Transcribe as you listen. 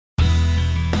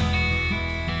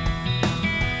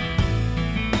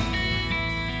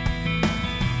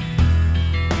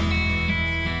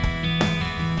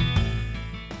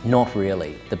Not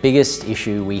really. The biggest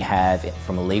issue we have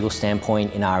from a legal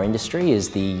standpoint in our industry is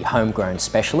the homegrown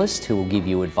specialist who will give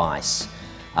you advice.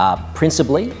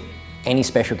 Principally, any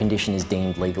special condition is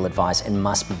deemed legal advice and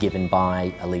must be given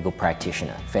by a legal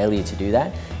practitioner. Failure to do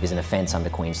that is an offence under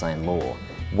Queensland law.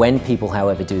 When people,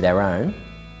 however, do their own,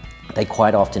 they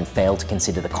quite often fail to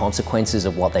consider the consequences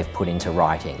of what they've put into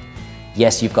writing.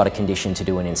 Yes, you've got a condition to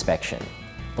do an inspection,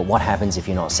 but what happens if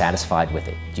you're not satisfied with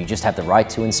it? Do you just have the right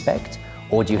to inspect,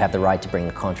 or do you have the right to bring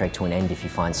the contract to an end if you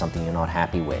find something you're not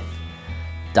happy with?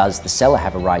 Does the seller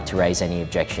have a right to raise any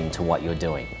objection to what you're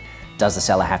doing? Does the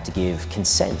seller have to give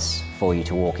consents for you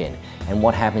to walk in? And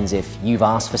what happens if you've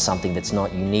asked for something that's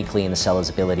not uniquely in the seller's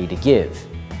ability to give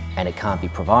and it can't be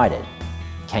provided?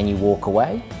 Can you walk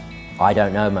away? I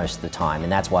don't know most of the time,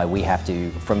 and that's why we have to,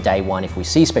 from day one, if we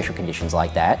see special conditions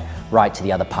like that, write to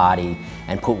the other party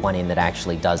and put one in that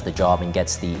actually does the job and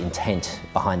gets the intent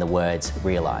behind the words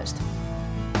realised.